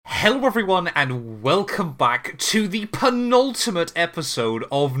Hello everyone and welcome back to the penultimate episode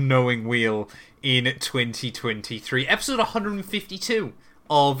of Knowing Wheel in 2023. Episode 152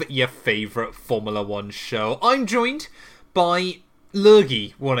 of your favourite Formula 1 show. I'm joined by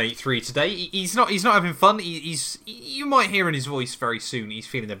Lurgy183 today. He's not having fun. You might hear in his voice very soon. He's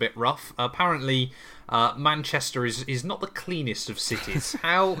feeling a bit rough. Apparently, Manchester is not the cleanest of cities.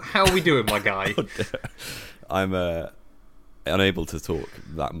 How are we doing, my guy? I'm unable to talk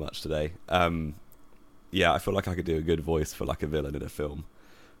that much today. I feel like I could do a good voice for like a villain in a film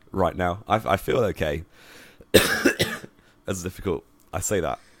right now. I feel okay. As difficult I say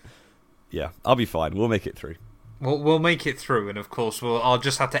that. Yeah, I'll be fine. We'll make it through. We'll make it through, and of course, I'll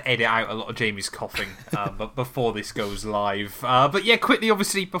just have to edit out a lot of Jamie's coughing but before this goes live. But yeah, quickly,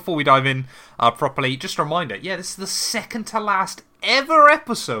 obviously, before we dive in properly, just a reminder, this is the second to last ever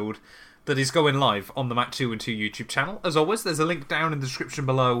episode that is going live on the Matt2 and 2 YouTube channel. As always, there's a link down in the description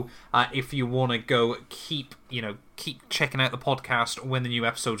below if you want to go keep checking out the podcast when the new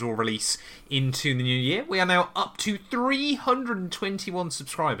episodes will release into the new year. We are now up to 321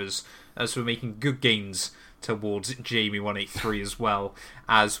 subscribers, so we're making good gains towards Jamie183 as well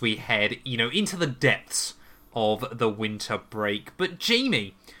as we head, into the depths of the winter break. But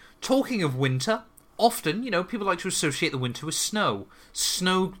Jamie, talking of winter, often, people like to associate the winter with snow.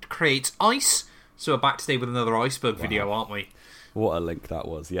 Snow creates ice, so we're back today with another iceberg video, aren't we? What a link that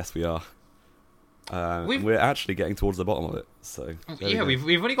was. Yes, we are. We're actually getting towards the bottom of it. So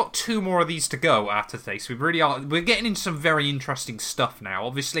we've only got 2 more of these to go after today, so we're getting into some very interesting stuff now.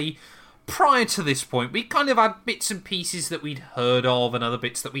 Obviously, prior to this point, we kind of had bits and pieces that we'd heard of and other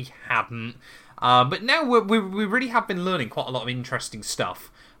bits that we hadn't. But now we really have been learning quite a lot of interesting stuff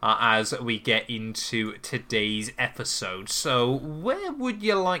as we get into today's episode. So where would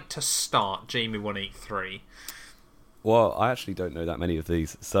you like to start, Jamie183? Well, I actually don't know that many of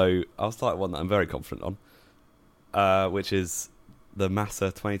these, so I'll start with one that I'm very confident on, which is the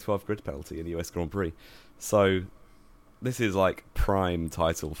Massa 2012 grid penalty in the US Grand Prix. So this is like prime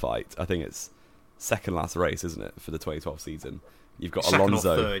title fight. I think it's second last race, isn't it, for the 2012 season? You've got second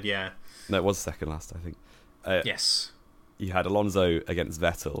Alonso. Or third, yeah. No, it was second last, I think. Yes. You had Alonso against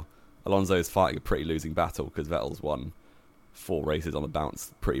Vettel. Alonso is fighting a pretty losing battle because Vettel's won 4 races on the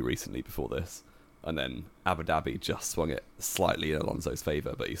bounce pretty recently before this. And then Abu Dhabi just swung it slightly in Alonso's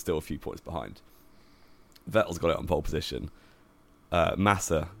favour, but he's still a few points behind. Vettel's got it on pole position.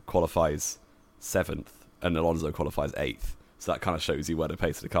 Massa qualifies 7th and Alonso qualifies 8th. So that kind of shows you where the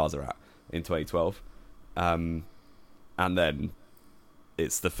pace of the cars are at in 2012. And then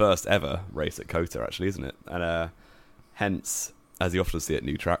it's the first ever race at COTA, actually, isn't it? And hence, as you often see at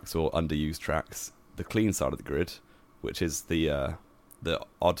new tracks or underused tracks, the clean side of the grid, which is the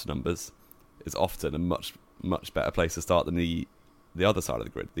odd numbers, is often a much, much better place to start than the other side of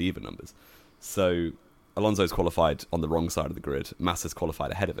the grid, the even numbers. So Alonso's qualified on the wrong side of the grid. Massa's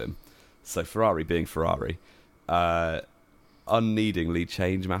qualified ahead of him. So Ferrari being Ferrari, unneedingly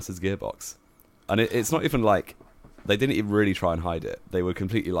change Massa's gearbox. And it's not even like they didn't even really try and hide it. They were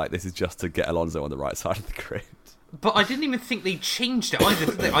completely like, this is just to get Alonso on the right side of the grid. But I didn't even think they changed it either,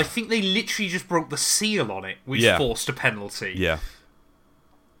 did they? I think they literally just broke the seal on it, which forced a penalty. Yeah.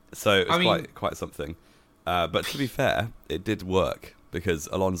 So it was quite something. But to be fair, it did work because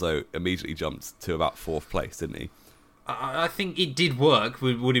Alonso immediately jumped to about 4th place, didn't he? I think it did work.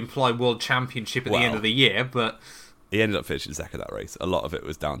 Would imply world championship at the end of the year, but he ended up finishing second that race. A lot of it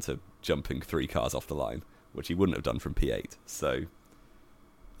was down to jumping 3 cars off the line, which he wouldn't have done from P8. So,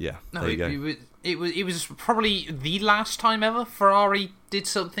 yeah, there you go. It was probably the last time ever Ferrari did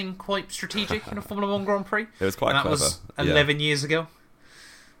something quite strategic in a Formula 1 Grand Prix. It was quite clever. That was 11 years ago.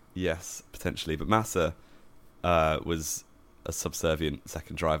 Yes, potentially. But Massa was a subservient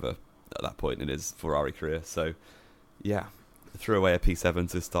second driver at that point in his Ferrari career. So, yeah, threw away a P7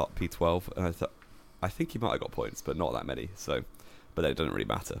 to start P12. And I think he might have got points, but not that many. So, but then it doesn't really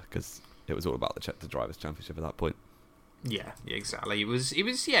matter because it was all about the Drivers' Championship at that point. Yeah, exactly. It was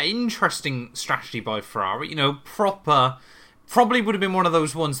interesting strategy by Ferrari. Probably would have been one of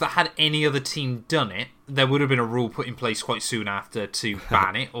those ones that had any other team done it, there would have been a rule put in place quite soon after to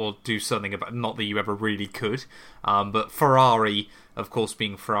ban it or do something about it. Not that you ever really could. But Ferrari, of course,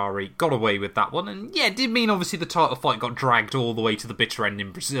 being Ferrari, got away with that one. And yeah, it did mean obviously the title fight got dragged all the way to the bitter end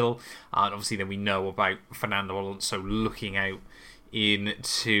in Brazil. And obviously then we know about Fernando Alonso looking out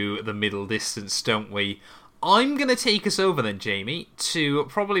into the middle distance, don't we? I'm going to take us over then, Jamie, to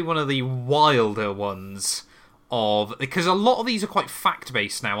probably one of the wilder ones because a lot of these are quite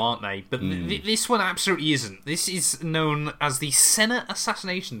fact-based now, aren't they? But this one absolutely isn't. This is known as the Senna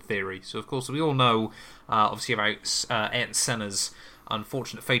assassination theory. So, of course, we all know, obviously, about Ayrton Senna's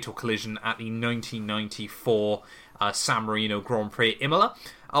unfortunate fatal collision at the 1994 San Marino Grand Prix at Imola.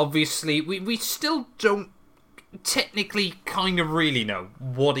 Obviously, we still don't technically kind of really know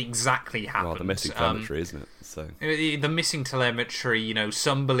what exactly happened. Well, the missing telemetry, isn't it? So the missing telemetry,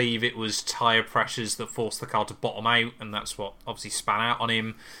 some believe it was tyre pressures that forced the car to bottom out, and that's what obviously span out on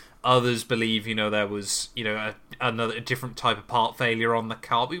him. Others believe, there was, a different type of part failure on the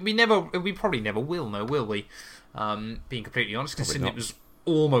car. We probably never will know, will we? Being completely honest, considering it was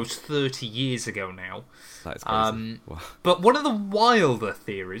almost 30 years ago now. That is crazy. But one of the wilder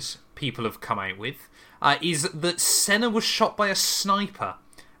theories people have come out with is that Senna was shot by a sniper.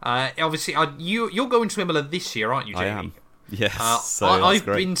 Obviously, you're going to Imola this year, aren't you, Jamie? I am. Yes. I've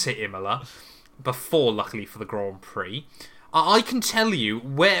been to Imola before, luckily, for the Grand Prix. I can tell you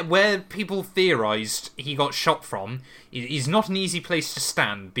where people theorised he got shot from is not an easy place to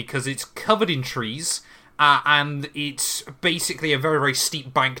stand because it's covered in trees and it's basically a very, very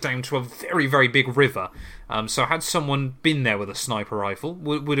steep bank down to a very, very big river. So had someone been there with a sniper rifle,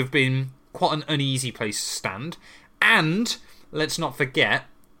 would have been quite an uneasy place to stand. And let's not forget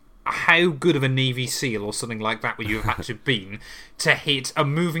how good of a Navy SEAL or something like that would you have had to have been to hit a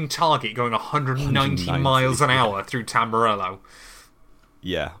moving target going 190 miles an hour through Tamburello.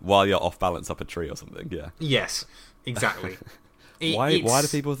 Yeah, while you're off balance up a tree or something, yeah. Yes, exactly. Why do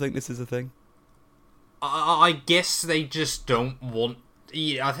people think this is a thing? I guess they just don't want...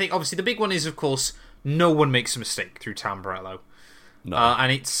 I think, obviously, the big one is, of course, no one makes a mistake through Tamburello. No.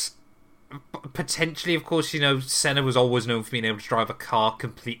 And it's... Potentially, of course, Senna was always known for being able to drive a car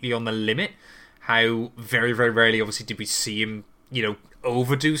completely on the limit. How very, very rarely, obviously, did we see him,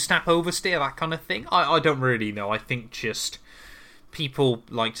 overdo, snap, oversteer, that kind of thing. I don't really know. I think just people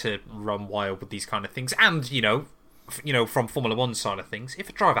like to run wild with these kind of things. And, from Formula 1 side of things, if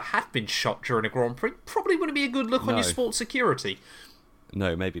a driver had been shot during a Grand Prix, probably wouldn't be a good look on your sports security.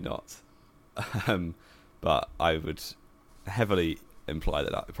 No, maybe not. But I would heavily imply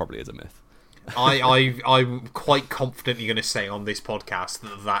that probably is a myth. I'm quite confidently going to say on this podcast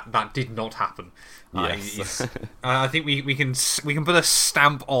that did not happen. Yes. I think we can put a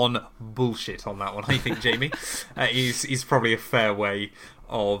stamp on bullshit on that one. I think Jamie is probably a fair way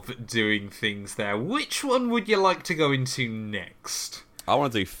of doing things there. Which one would you like to go into next? I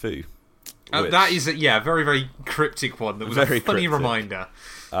want to do Foo. That is a very, very cryptic one. That was a funny reminder.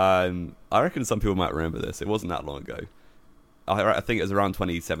 I reckon some people might remember this. It wasn't that long ago. I think it was around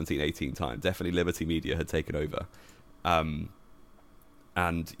 2017-18 time. Definitely Liberty Media had taken over.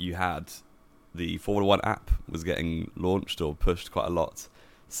 And you had the Formula 1 app was getting launched or pushed quite a lot.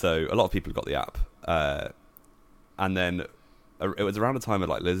 So a lot of people got the app. And then it was around the time of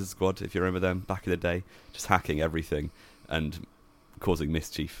like Lizard Squad, if you remember them, back in the day. Just hacking everything and causing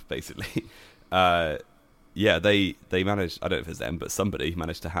mischief, basically. They managed, I don't know if it's them, but somebody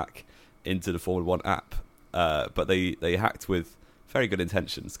managed to hack into the Formula 1 app. But they hacked with very good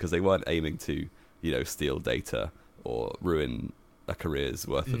intentions because they weren't aiming to, steal data or ruin a career's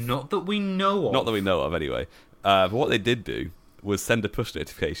worth of... Not that we know of. Not that we know of, anyway. But what they did do was send a push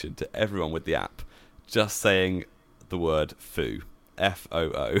notification to everyone with the app just saying the word Foo.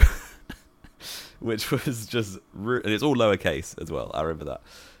 F-O-O. Which was just... and it's all lowercase as well, I remember that.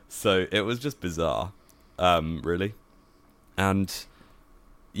 So it was just bizarre, really. And...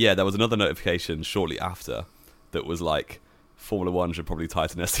 yeah, there was another notification shortly after that was like, Formula 1 should probably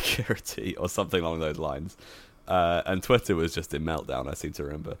tighten their security or something along those lines. And Twitter was just in meltdown, I seem to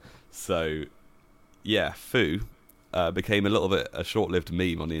remember. So, yeah, Foo became a little bit a short-lived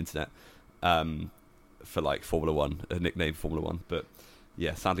meme on the internet for like Formula 1, a nickname Formula 1. But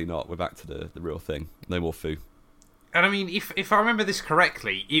yeah, sadly not. We're back to the real thing. No more Foo. And I mean, if I remember this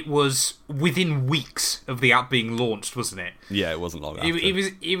correctly, it was within weeks of the app being launched, wasn't it? Yeah, it wasn't long after.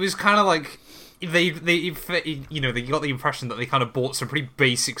 It was kind of like they got the impression that they kind of bought some pretty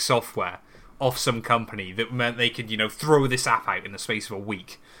basic software off some company that meant they could throw this app out in the space of a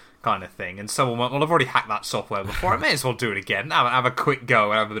week, kind of thing. And someone went, well, I've already hacked that software before. I may as well do it again. Have a quick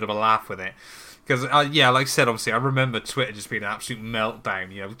go and have a bit of a laugh with it. Because, like I said, obviously, I remember Twitter just being an absolute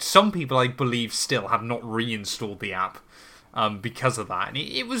meltdown. Some people, I believe, still have not reinstalled the app because of that. And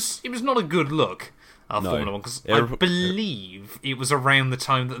it was not a good look, Formula 1, because I believe it was around the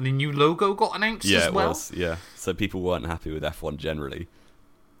time that the new logo got announced as well. Yeah, it was, yeah. So people weren't happy with F1 generally,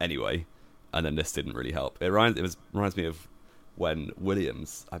 anyway, and then this didn't really help. It reminds me of when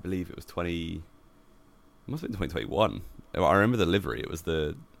Williams, I believe it was it must have been 2021. I remember the livery. It was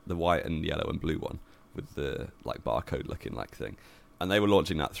the white and yellow and blue one with the like barcode looking like thing, and they were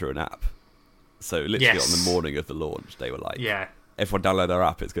launching that through an app. So literally on the morning of the launch, they were like, "Yeah, everyone download our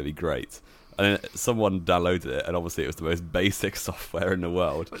app; it's going to be great." And then someone downloaded it, and obviously it was the most basic software in the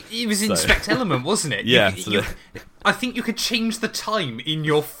world. It was Inspect Element, wasn't it? Yeah. I think you could change the time in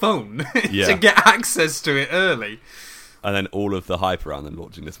your phone Yeah. to get access to it early. And then all of the hype around them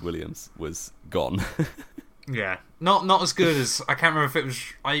launching this Williams was gone. Yeah, not as good as, I can't remember if it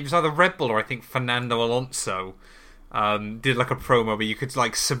was either Red Bull or I think Fernando Alonso did like a promo where you could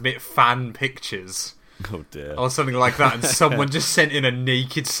like submit fan pictures. Oh dear. Or something like that, and someone just sent in a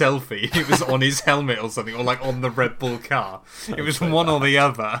naked selfie. It was on his helmet or something, or like on the Red Bull car. It was one or the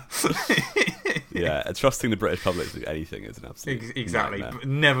other. Yeah, trusting the British public to do anything is an absolute exactly.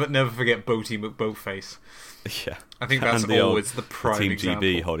 nightmare. Never forget Boaty McBoatface. Yeah, I think that's always the prime Team example.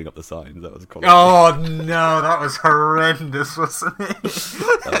 GB holding up the signs. That was Oh no, that was horrendous, wasn't it?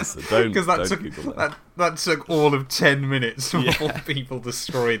 Because that took all of 10 minutes before people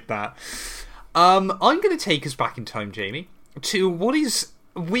destroyed that. I'm going to take us back in time, Jamie, to what is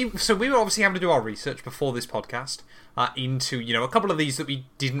we were obviously having to do our research before this podcast into a couple of these that we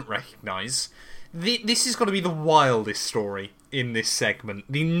didn't recognise. This is going to be the wildest story in this segment.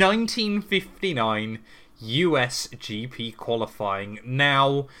 The 1959 US GP qualifying.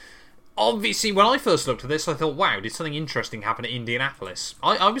 Now, obviously, when I first looked at this, I thought, wow, did something interesting happen at Indianapolis?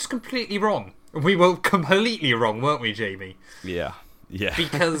 I was completely wrong. We were completely wrong, weren't we, Jamie? Yeah. Yeah.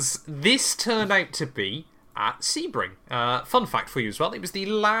 Because this turned out to be at Sebring. Fun fact for you as well, it was the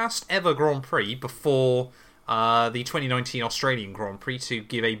last ever Grand Prix before the 2019 Australian Grand Prix to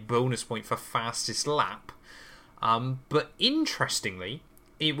give a bonus point for fastest lap. But interestingly,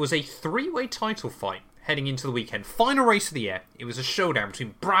 it was a three-way title fight heading into the weekend. Final race of the year. It was a showdown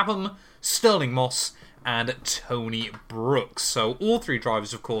between Brabham, Sterling Moss, and Tony Brooks. So all three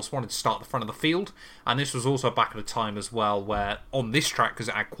drivers, of course, wanted to start at the front of the field, and this was also back at a time as well where on this track, because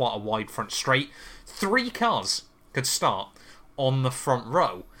it had quite a wide front straight, 3 cars could start on the front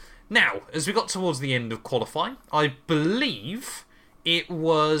row. Now, as we got towards the end of qualifying, I believe it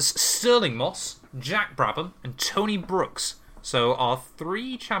was Sterling Moss, Jack Brabham, and Tony Brooks. So our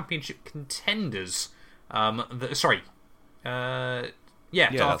 3 championship contenders. Our 3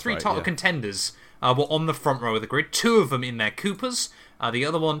 title contenders were on the front row of the grid. 2 of them in their Coopers. The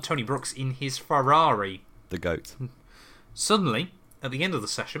other one, Tony Brooks, in his Ferrari. The GOAT. Suddenly, at the end of the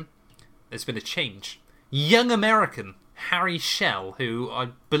session, there's been a change. Young American Harry Schell, who I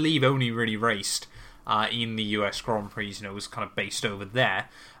believe only really raced in the US Grand Prix, was kind of based over there,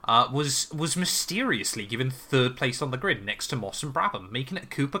 was mysteriously given 3rd place on the grid next to Moss and Brabham, making it a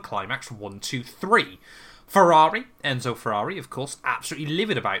Cooper Climax 1, 2, 3. Ferrari, Enzo Ferrari, of course, absolutely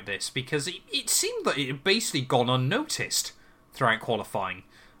livid about this because it seemed that it had basically gone unnoticed throughout qualifying.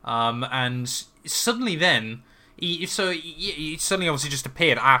 And suddenly then, he suddenly obviously just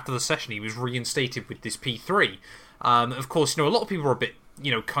appeared after the session. He was reinstated with this P3. Of course, a lot of people were a bit,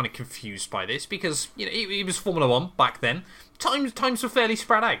 kind of confused by this because, it was Formula 1 back then. Times were fairly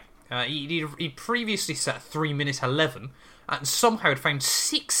spread out. He previously set 3 minutes 11 and somehow had found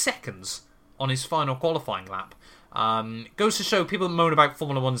 6 seconds on his final qualifying lap. Goes to show people that moan about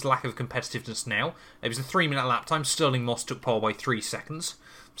Formula 1's lack of competitiveness now. It was a 3-minute lap time. Sterling Moss took pole by 3 seconds.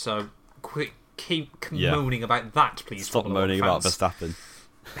 So keep moaning about that, please. Stop Formula moaning about Verstappen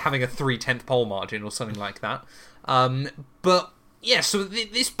having a 3/10 pole margin or something like that. But yeah, so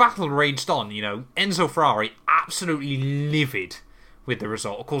this battle raged on. Enzo Ferrari absolutely livid with the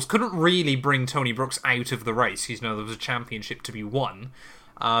result. Of course, couldn't really bring Tony Brooks out of the race. There was a championship to be won.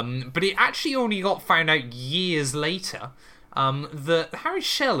 But it actually only got found out years later that Harry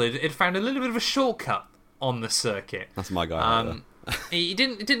Schell had found a little bit of a shortcut on the circuit. That's my guy. It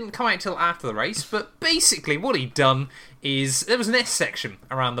didn't come out till after the race, but basically what he'd done is there was an S section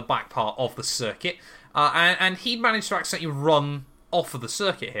around the back part of the circuit, and he'd managed to accidentally run off of the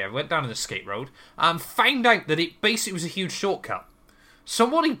circuit here, went down an escape road, found out that it basically was a huge shortcut. So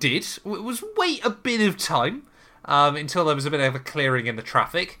what he did was wait a bit of time until there was a bit of a clearing in the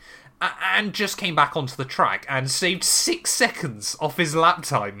traffic, and just came back onto the track and saved 6 seconds off his lap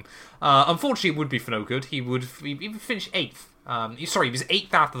time. Unfortunately, it would be for no good. He would finish 8th. He was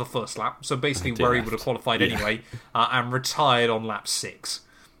 8th after the first lap, so basically where he would have qualified anyway, and retired on lap 6.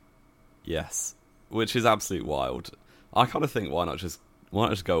 Yes, which is absolute wild. I kind of think why not just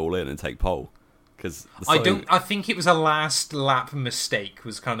go all in and take pole? Because I think it was a last lap mistake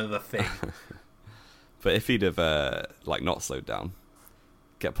was kind of the thing. But if he'd have not slowed down,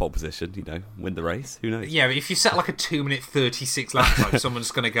 get pole position, win the race, who knows? Yeah, but if you set like a 2-minute 36 lap time,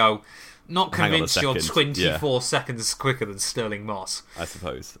 someone's going to go, not convinced you're 24 seconds quicker than Sterling Moss. I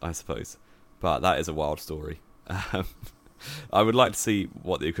suppose. But that is a wild story. I would like to see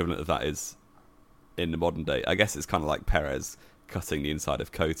what the equivalent of that is in the modern day. I guess it's kind of like Perez cutting the inside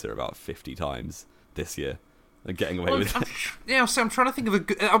of Kota about 50 times this year and getting away with it. Yeah, so I'm trying to think of a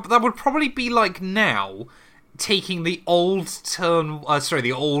good... that would probably be like now taking the old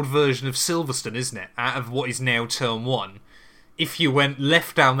the old version of Silverstone, isn't it? Out of what is now Turn 1. If you went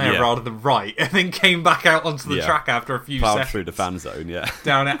left down there rather than right, and then came back out onto the track after a few Plowed seconds. through the fan zone,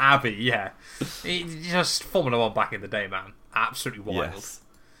 Down at Abbey, just Formula 1 back in the day, man. Absolutely wild. Yes.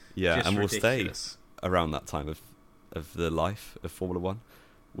 Yeah, just and ridiculous. We'll stay around that time of the life of Formula 1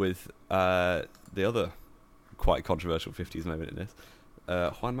 with the other quite controversial 50s moment in this.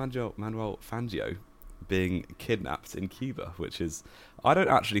 Juan Manuel Fangio being kidnapped in Cuba, which is, I don't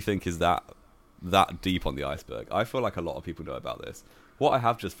actually think is that deep on the iceberg. I feel like a lot of people know about this. What I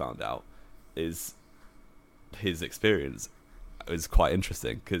have just found out is his experience is quite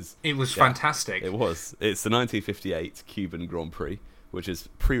interesting because it was fantastic. It was. It's the 1958 Cuban Grand Prix, which is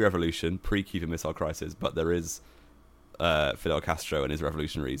pre-revolution, pre-Cuban Missile Crisis, but there is Fidel Castro and his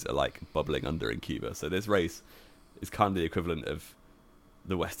revolutionaries are like bubbling under in Cuba. So this race is kind of the equivalent of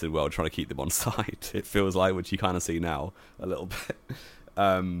the Western world trying to keep them on side. It feels like, which you kind of see now a little bit.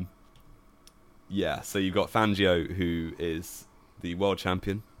 So you've got Fangio, who is the world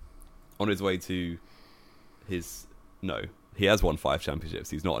champion, on his way to he has won 5 championships.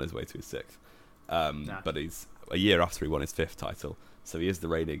 He's not on his way to his 6th. But he's a year after he won his 5th title. So he is the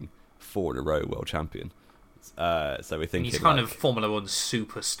reigning 4 in a row world champion. So we're thinking he's kind of Formula 1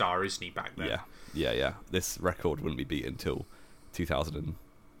 superstar, isn't he, back then? Yeah. This record wouldn't be beaten until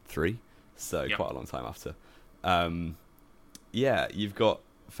 2003. So quite a long time after. You've got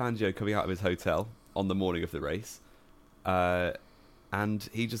Fangio coming out of his hotel on the morning of the race. And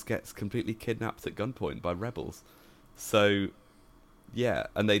he just gets completely kidnapped at gunpoint by rebels. So,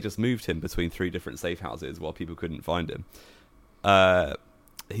 and they just moved him between 3 different safe houses while people couldn't find him.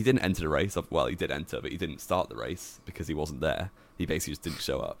 He didn't enter the race. Well, he did enter, but he didn't start the race because he wasn't there. He basically just didn't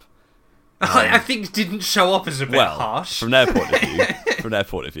show up. I think didn't show up is a bit harsh. From their point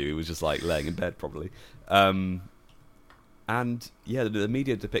of view, he was just like laying in bed probably. The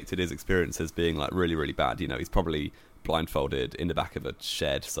media depicted his experience as being like really, really bad. He's probably blindfolded in the back of a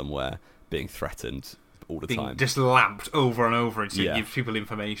shed somewhere, being threatened all the time, just lamped over and over and give people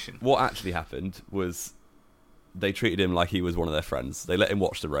information. What actually happened was they treated him like he was one of their friends. They let him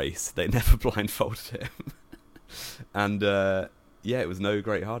watch the race. They never blindfolded him. And it was no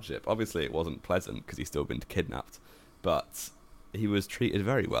great hardship. Obviously it wasn't pleasant because he's still been kidnapped, but he was treated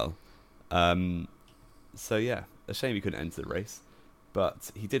very well. A shame he couldn't enter the race,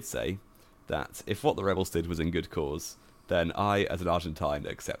 but he did say that if what the rebels did was in good cause, then I, as an Argentine,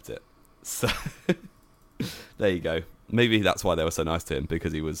 accept it. So there you go. Maybe that's why they were so nice to him,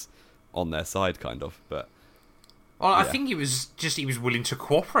 because he was on their side, kind of. But I think he was willing to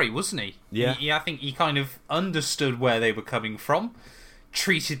cooperate, wasn't he? Yeah. I think he kind of understood where they were coming from,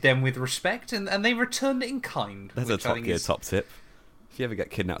 treated them with respect, and they returned it in kind. That's a top tip. If you ever get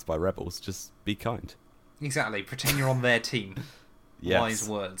kidnapped by rebels, just be kind. Exactly. Pretend you're on their team. Yes. Wise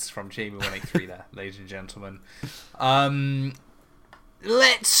words from Jamie 183 there, ladies and gentlemen.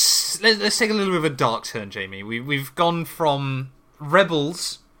 Let's take a little bit of a dark turn, Jamie. We've gone from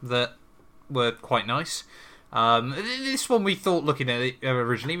rebels that were quite nice. This one we thought, looking at it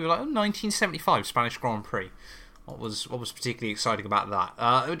originally, we were like, 1975 Spanish Grand Prix. What was particularly exciting about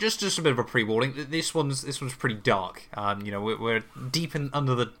that? Just a bit of a pre-warning. This one's pretty dark. We're deep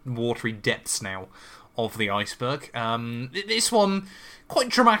under the watery depths now of the iceberg. This one quite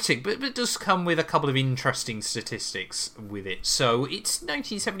dramatic, but it does come with a couple of interesting statistics with it. So it's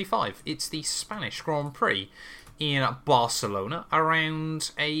 1975. It's the Spanish Grand Prix in Barcelona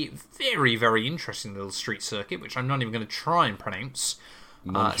around a very, very interesting little street circuit, which I'm not even going to try and pronounce.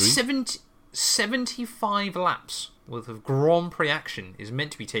 75 laps worth of Grand Prix action is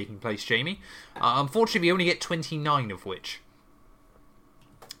meant to be taking place, Jamie. Unfortunately, we only get 29 of which.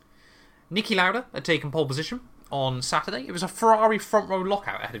 Niki Lauda had taken pole position on Saturday. It was a Ferrari front row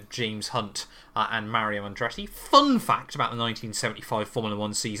lockout ahead of James Hunt and Mario Andretti. Fun fact about the 1975 Formula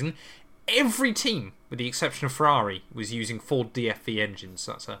 1 season, every team, with the exception of Ferrari, was using Ford DFV engines.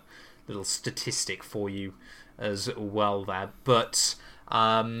 That's a little statistic for you as well there. But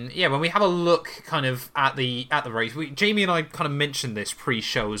when we have a look kind of at the race, Jamie and I kind of mentioned this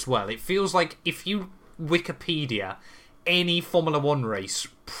pre-show as well. It feels like if you Wikipedia any Formula 1 race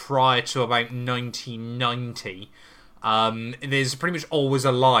prior to about 1990, there's pretty much always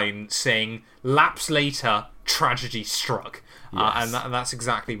a line saying, laps later, tragedy struck. Yes. And that's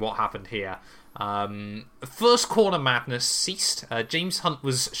exactly what happened here. First corner madness ceased. James Hunt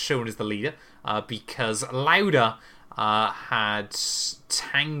was shown as the leader because Lauda had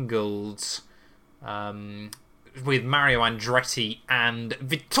tangled with Mario Andretti and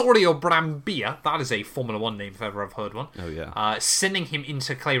Vittorio Brambilla. That is a Formula 1 name if ever I've heard one. Oh, yeah. Sending him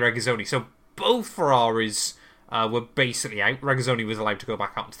into Clay Regazzoni. So both Ferraris were basically out. Regazzoni was allowed to go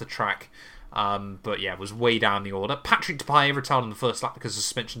back out onto the track. But yeah, was way down the order. Patrick Depailler retired on the first lap because of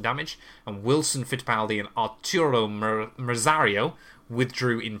suspension damage. And Wilson Fittipaldi and Arturo Merzario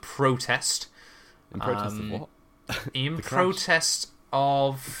withdrew in protest. In protest of what? In protest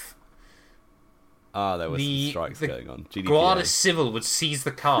of... there was some strikes going on. GDPA. Guardia Civil would seize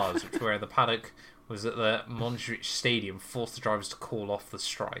the cars, which were the paddock was at the Montjuic Stadium, forced the drivers to call off the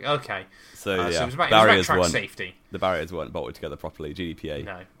strike. Okay. So, yeah, so it was about track safety. The barriers weren't bolted together properly.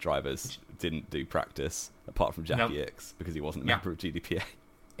 GDPA drivers didn't do practice, apart from Jackie Ickx, because he wasn't a member of GDPA.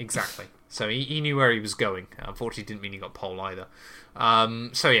 Exactly. So he knew where he was going. Unfortunately, didn't mean he got pole either.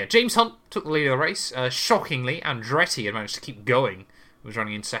 So yeah, James Hunt took the lead of the race. Shockingly, Andretti had managed to keep going. He was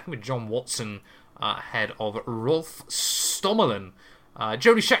running in second with John Watson ahead of Rolf Stommelen.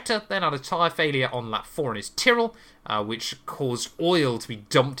 Jody Scheckter then had a tyre failure on lap 4 in his Tyrrell, which caused oil to be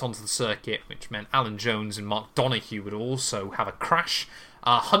dumped onto the circuit, which meant Alan Jones and Mark Donoghue would also have a crash.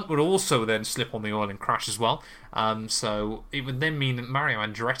 Hunt would also then slip on the oil and crash as well. So it would then mean that Mario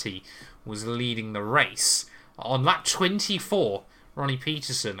Andretti was leading the race. On lap 24, Ronnie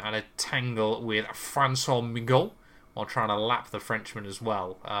Peterson had a tangle with Francois Migaud while trying to lap the Frenchman as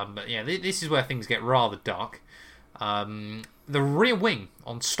well. But yeah, this is where things get rather dark. The rear wing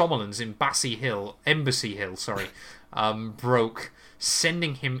on Stommelen's in Embassy Hill, broke,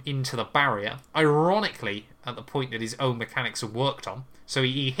 sending him into the barrier. Ironically, at the point that his own mechanics had worked on. So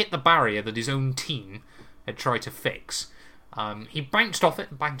he hit the barrier that his own team had tried to fix. He bounced off it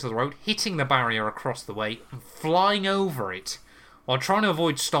and back into the road, hitting the barrier across the way and flying over it while trying to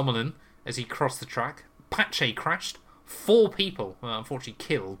avoid Stommelen as he crossed the track. Pache crashed. 4 people were unfortunately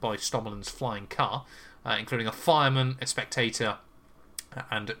killed by Stommelen's flying car, including a fireman, a spectator,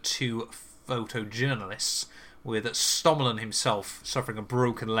 and 2 photojournalists, with Stommelen himself suffering a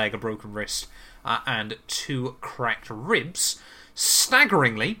broken leg, a broken wrist, and 2 cracked ribs.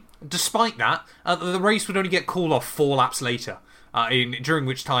 Staggeringly, despite that, the race would only get called off 4 laps later, during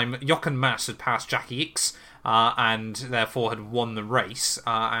which time Jochen Mass had passed Jackie Ickx, and therefore had won the race.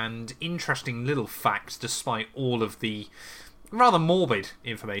 And interesting little fact, despite all of the rather morbid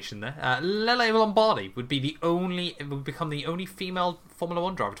information there, Lele Lombardi would become the only female Formula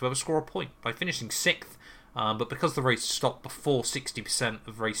 1 driver to ever score a point by finishing 6th. But because the race stopped before 60%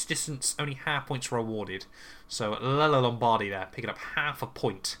 of race distance, only half points were awarded. So Lele Lombardi there, picking up half a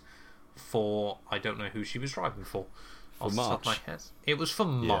point for, I don't know who she was driving for. For March. It was for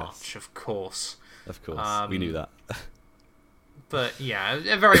March, of course. Of course, we knew that. But yeah,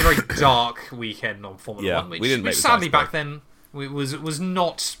 a very, very dark weekend on Formula 1, which sadly back then was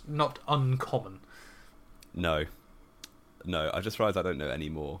not uncommon. No, I just realised I don't know any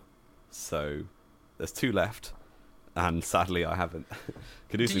more. So there's 2 left, and sadly I haven't.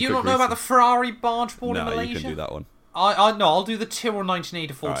 Do you not know about the Ferrari barge board in Malaysia? No, you can do that one. I'll do the Tyrrell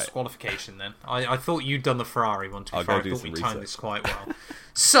 1984 disqualification then. I thought you'd done the Ferrari one, to be fair. I thought we timed this quite well.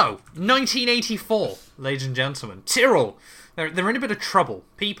 So, 1984, ladies and gentlemen. Tyrrell, they're in a bit of trouble.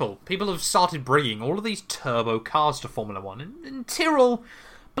 People have started bringing all of these turbo cars to Formula 1. And Tyrrell,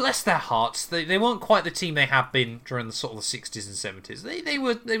 bless their hearts, they weren't quite the team they have been during the sort of the 60s and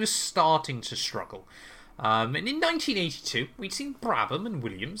 70s. They were starting to struggle. And in 1982, we'd seen Brabham and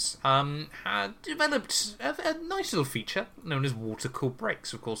Williams had developed a nice little feature known as water-cooled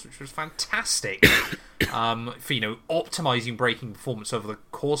brakes, of course, which was fantastic for optimizing braking performance over the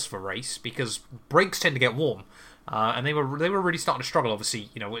course of a race, because brakes tend to get warm, and they were really starting to struggle. Obviously,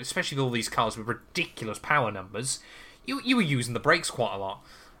 especially with all these cars with ridiculous power numbers, you were using the brakes quite a lot.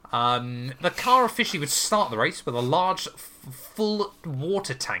 The car officially would start the race with a large full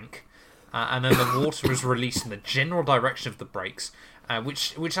water tank. And then the water was released in the general direction of the brakes,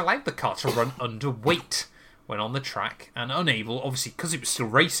 which allowed the car to run under weight when on the track, and unable, obviously, because it was still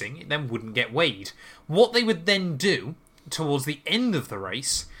racing, it then wouldn't get weighed. What they would then do towards the end of the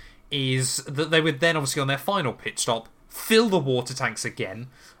race is that they would then, obviously, on their final pit stop, fill the water tanks again.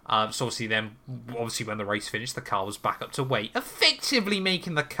 So obviously when the race finished, the car was back up to weight, effectively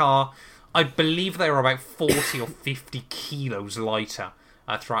making the car, I believe they were about 40 or 50 kilos lighter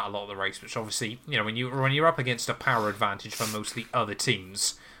throughout a lot of the race, which obviously, when you're up against a power advantage for most of the other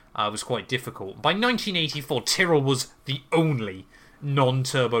teams, was quite difficult. By 1984, Tyrrell was the only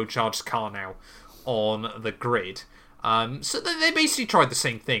non-turbocharged car now on the grid. So they basically tried the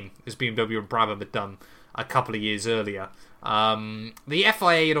same thing as BMW and Brabham had done a couple of years earlier. The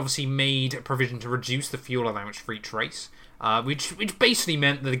FIA had obviously made a provision to reduce the fuel allowance for each race, which basically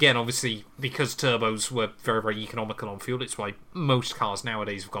meant that, again, obviously, because turbos were very, very economical on fuel, it's why most cars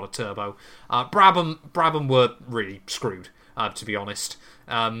nowadays have got a turbo. Brabham were really screwed, to be honest.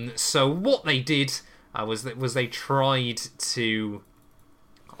 So what they did was they tried to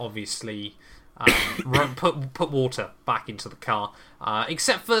obviously put water back into the car,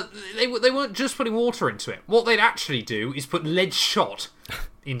 except for they weren't just putting water into it. What they'd actually do is put lead shot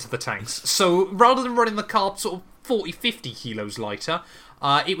into the tanks. So rather than running the car sort of 40-50 kilos lighter,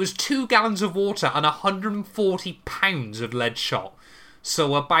 it was 2 gallons of water and 140 pounds of lead shot.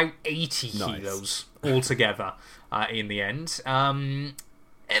 So about 80 kilos altogether in the end.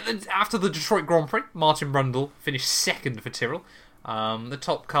 After the Detroit Grand Prix, Martin Brundle finished second for Tyrrell. The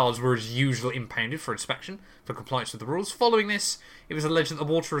top cars were as usual impounded for inspection for compliance with the rules. Following this, it was alleged that the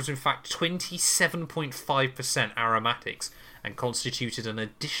water was in fact 27.5% aromatics and constituted an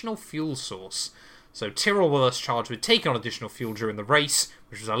additional fuel source. So Tyrrell were thus charged with taking on additional fuel during the race,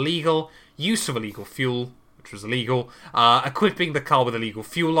 which was illegal, use of illegal fuel, which was illegal, equipping the car with illegal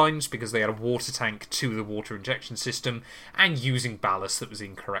fuel lines because they had a water tank to the water injection system, and using ballast that was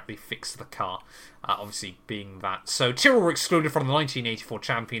incorrectly fixed to the car, obviously being that. So Tyrrell were excluded from the 1984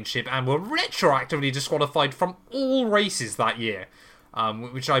 championship and were retroactively disqualified from all races that year,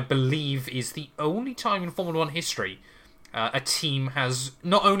 which I believe is the only time in Formula 1 history a team has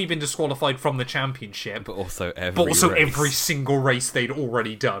not only been disqualified from the championship, but also every single race they'd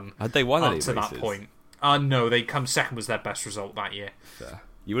already done. Had they won any to races? That point? No, they come second was their best result that year. Fair.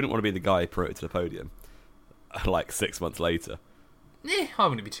 You wouldn't want to be the guy promoted to the podium like 6 months later. I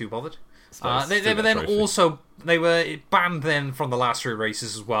wouldn't be too bothered. They were then also they were banned then from the last 3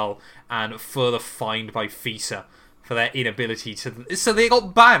 races as well, and further fined by FISA for their inability to. So they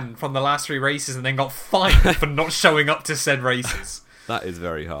got banned from the last 3 races and then got fined for not showing up to said races. That is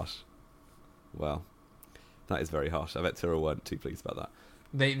very harsh. Well, that is very harsh. I bet Tyrrell weren't too pleased about that.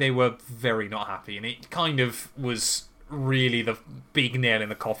 They were very not happy, and it kind of was really the big nail in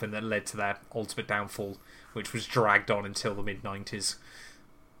the coffin that led to their ultimate downfall, which was dragged on until the mid-90s.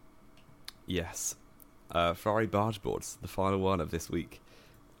 Yes. Ferrari barge boards, the final one of this week.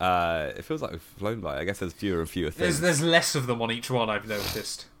 It feels like we've flown by. I guess there's fewer and fewer things. There's less of them on each one, I've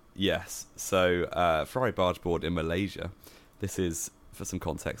noticed. Yes. So, Ferrari barge board in Malaysia. This is, for some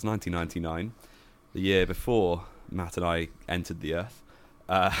context, 1999, the year before Matt and I entered the Earth.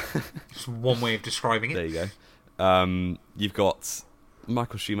 Just one way of describing it. There you go. You've got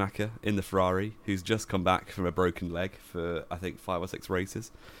Michael Schumacher in the Ferrari, who's just come back from a broken leg for, I think, 5 or 6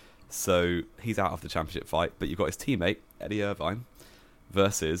 races. So he's out of the championship fight, but you've got his teammate, Eddie Irvine,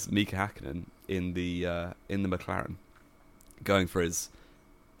 versus Mika Hakkinen in the McLaren, going for his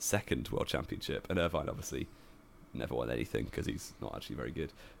second world championship. And Irvine obviously never won anything because he's not actually very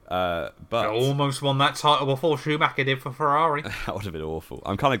good. But I almost won that title before Schumacher did for Ferrari. That would have been awful.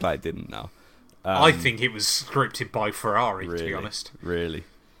 I'm kind of glad it didn't now. I think it was scripted by Ferrari, really, to be honest. Really?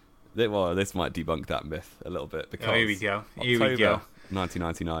 Well, this might debunk that myth a little bit. Because here we go. October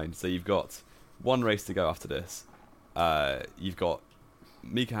 1999. So you've got one race to go after this. You've got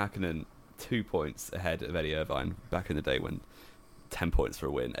Mika Hakkinen 2 points ahead of Eddie Irvine back in the day when 10 points for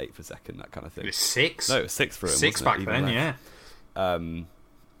a win, 8 for second, that kind of thing. It was 6? No, it was 6 for him. 6 back then, yeah.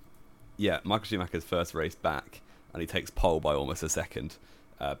 Yeah, Michael Schumacher's first race back, and he takes pole by almost a second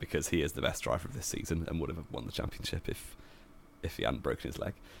because he is the best driver of this season and would have won the championship if he hadn't broken his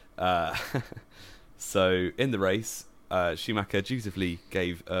leg. So in the race, Schumacher dutifully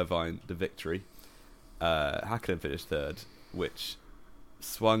gave Irvine the victory. Hakkinen finished third, which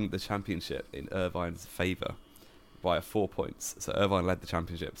swung the championship in Irvine's favour by 4 points. So Irvine led the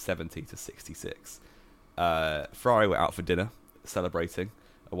championship 70-66. Ferrari were out for dinner, celebrating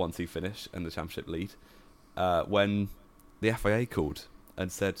a 1-2 finish and the championship lead, when the FIA called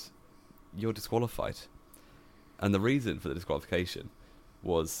and said, "You're disqualified." And the reason for the disqualification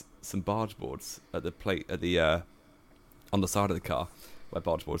was some barge boards at the plate at the on the side of the car, where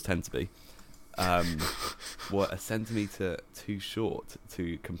barge boards tend to be, were a centimetre too short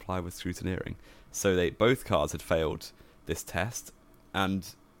to comply with scrutineering. So both cars had failed this test, and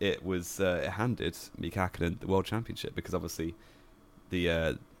it was it handed Mika Hakkinen the world championship, because obviously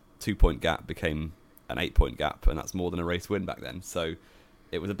the 2 point gap became an 8 point gap, and that's more than a race win back then. So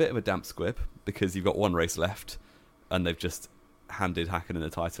it was a bit of a damp squib, because you've got one race left and they've just handed Hakkinen the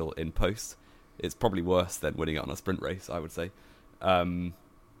title in post. It's probably worse than winning it on a sprint race, I would say. And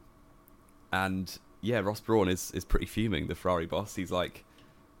yeah, Ross Brawn is pretty fuming, the Ferrari boss. He's like,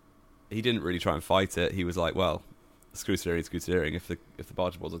 he didn't really try and fight it. He was like, well, scrutineering. If the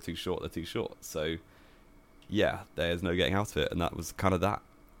barge boards are too short, they're too short. So yeah, there's no getting out of it, and that was kind of that.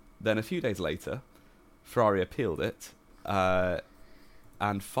 Then a few days later, Ferrari appealed it,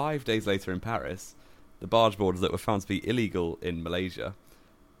 And 5 days later in Paris, the barge boards that were found to be illegal in Malaysia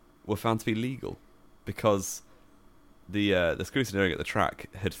were found to be legal because the scrutineering at the track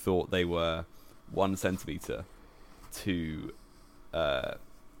had thought they were 1 centimetre too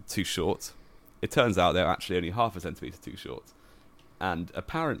short. It turns out they're actually only half a centimetre too short. And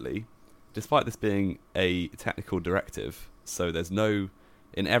apparently, despite this being a technical directive, so there's no...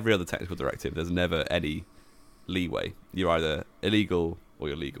 In every other technical directive, there's never any leeway. You're either illegal or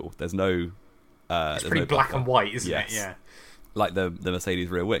you're legal. There's no... it's pretty black and white, isn't it? Yeah. Like the Mercedes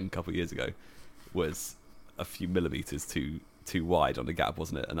rear wing a couple of years ago was a few millimetres too wide on the gap,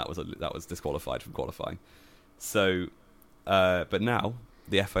 wasn't it? And that was disqualified from qualifying. So, but now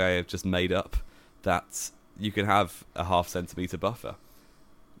the FIA have just made up that you can have a half centimetre buffer,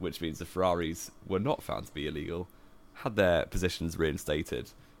 which means the Ferraris were not found to be illegal, had their positions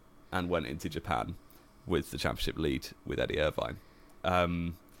reinstated, and went into Japan with the championship lead with Eddie Irvine.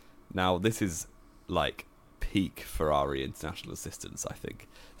 Now, this is like peak Ferrari international assistance, I think.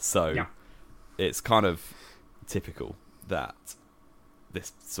 So it's kind of typical that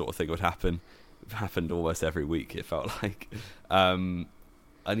this sort of thing would happen. It happened almost every week, it felt like. And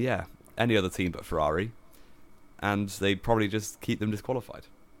yeah, any other team but Ferrari, and they'd probably just keep them disqualified.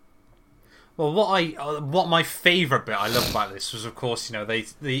 Well, what my favourite bit I love about this was, of course, the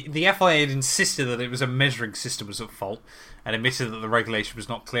FIA had insisted that it was a measuring system was at fault, and admitted that the regulation was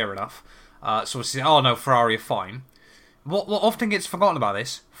not clear enough. So we said, oh no, Ferrari are fine. What often gets forgotten about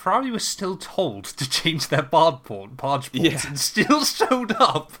this, Ferrari was still told to change their barge boards and still showed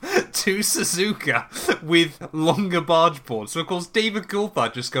up to Suzuka with longer barge boards. So of course David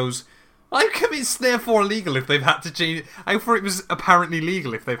Coulthard just goes, how come it's therefore illegal if they've had to change it? How far it was apparently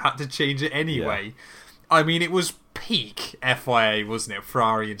legal if they've had to change it anyway? Yeah. I mean, it was peak FIA, wasn't it?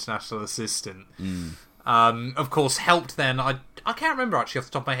 Ferrari International Assistant. Of course, helped then. I can't remember actually off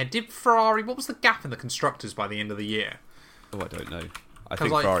the top of my head. Did Ferrari... What was the gap in the constructers by the end of the year? Oh, I don't know. I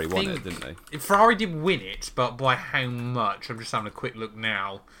think Ferrari won it, didn't they? Ferrari did win it, but by how much? I'm just having a quick look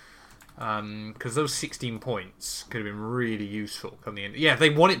now. Because those 16 points could have been really useful come the end. Yeah, they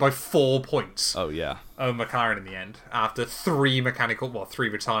won it by 4 points. Oh, yeah. Oh, McLaren in the end. After three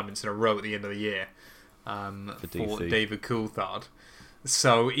retirements in a row at the end of the year. For David Coulthard.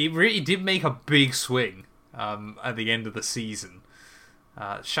 So it really did make a big swing at the end of the season.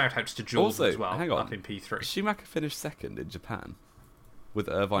 Shout outs to Jordan also, as well, hang on. up in P3. Schumacher finished second in Japan with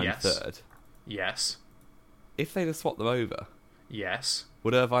Irvine third. Yes. If they'd have swapped them over, yes,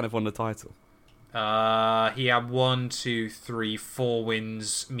 would Irvine have won the title? He had 1, 2, 3, 4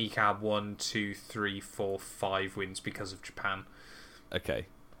 wins. Mika had 1, 2, 3, 4, 5 wins because of Japan. Okay.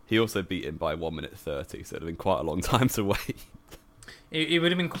 He also beat him by 1 minute 30, so it would have been quite a long time to wait. It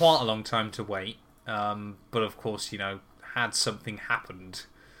would have been quite a long time to wait. But of course, had something happened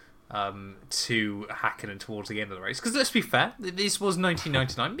to Hakkinen towards the end of the race. Because let's be fair, this was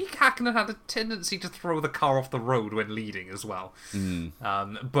 1999. Mika Hakkinen had a tendency to throw the car off the road when leading as well.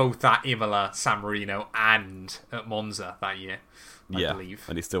 Both at Imola, San Marino, and at Monza that year, I believe.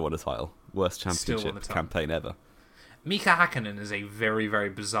 And he still won a title. Worst championship campaign ever. Mika Hakkinen is a very, very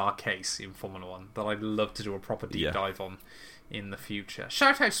bizarre case in Formula 1 that I'd love to do a proper deep dive on in the future.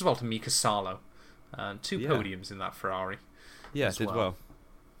 Shout out as well to Mika Salo. 2 podiums in that Ferrari. Yeah, did well.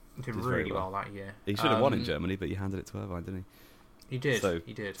 Did really well that year. He should have won in Germany, but he handed it to Irvine, didn't he? He did. So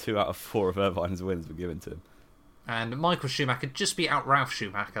he did. 2 out of 4 of Irvine's wins were given to him. And Michael Schumacher just beat out Ralf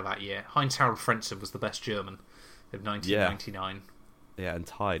Schumacher that year. Heinz-Harald Frentzen was the best German of 1999. Yeah, and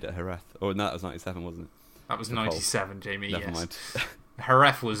tied at Jerez. Oh, no, that was 97, wasn't it? That was 97, Jamie. Never mind.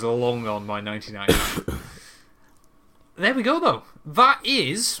 Jerez was long on my 1999. There we go, though. That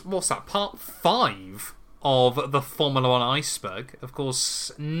is, what's that, part 5 of the Formula 1 Iceberg. Of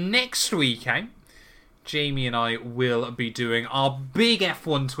course, next weekend, Jamie and I will be doing our big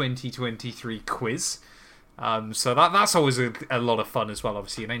F1 2023 quiz. So that's always a lot of fun as well.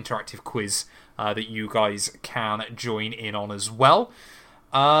 Obviously, an interactive quiz that you guys can join in on as well.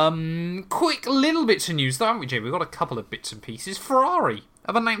 Quick little bits of news, though, haven't we, Jamie? We've got a couple of bits and pieces. Ferrari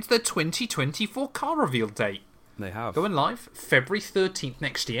have announced their 2024 car reveal date. They have. Going live February 13th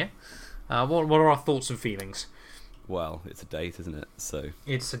next year. What are our thoughts and feelings? Well, it's a date, isn't it? So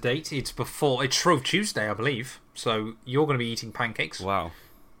it's a date. It's Shrove Tuesday, I believe. So you're going to be eating pancakes. Wow.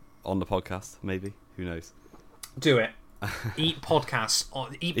 On the podcast, maybe. Who knows? Do it. Eat podcasts.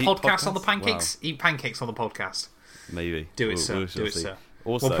 Eat podcasts on the pancakes. Wow. Eat pancakes on the podcast. Maybe. Do it, sir. Do it, sir.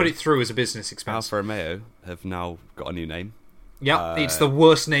 Also, we'll put it through as a business expense. Alfa Romeo have now got a new name. Yeah, it's the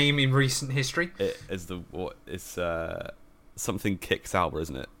worst name in recent history. It is it's something Kick Sauber,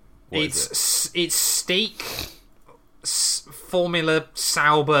 isn't it? It's steak Formula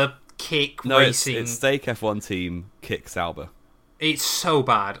Sauber kick No, racing. it's Stake F1 team kick Sauber. It's so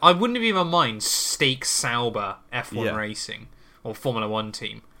bad. I wouldn't have even mind Stake Sauber F1 racing or Formula 1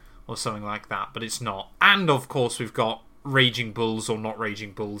 team or something like that, but it's not. And of course we've got Raging Bulls or not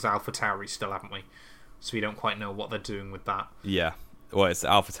Raging Bulls AlphaTauri still, haven't we? So we don't quite know what they're doing with that. Yeah. Well, it's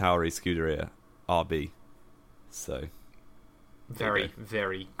AlphaTauri Scuderia RB. So very,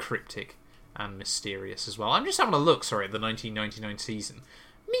 very cryptic and mysterious as well. I'm just having a look, at the 1999 season.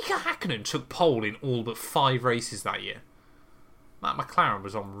 Mika Hakkinen took pole in all but 5 races that year. That McLaren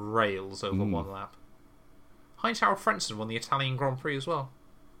was on rails over one lap. Heinz-Harald Frentzen won the Italian Grand Prix as well.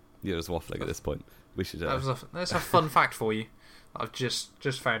 You're just waffling at this point. We should. That's a fun fact for you. I've just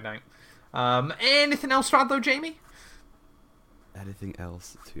found out. Anything else to add though, Jamie? Anything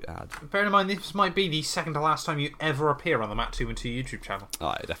else to add? Bear in mind, this might be the second to last time you ever appear on the Matt 2 and 2 YouTube channel.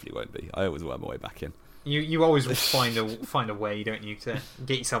 Oh, it definitely won't be. I always work my way back in. You always will find a way, don't you, to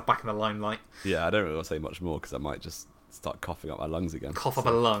get yourself back in the limelight. Yeah, I don't really want to say much more because I might just start coughing up my lungs again. Cough up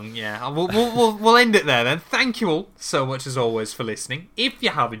a lung, yeah. We'll end it there then. Thank you all so much as always for listening. If you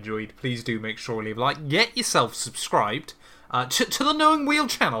have enjoyed, please do make sure to leave a like. Get yourself subscribed to the Knowing Wheel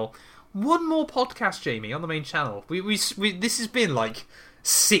channel. One more podcast, Jamie, on the main channel. We this has been like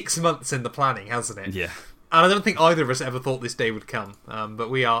 6 months in the planning, hasn't it? Yeah. And I don't think either of us ever thought this day would come. But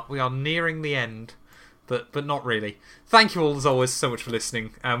we are nearing the end. But not really. Thank you all as always so much for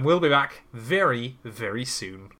listening. And we'll be back very, very soon.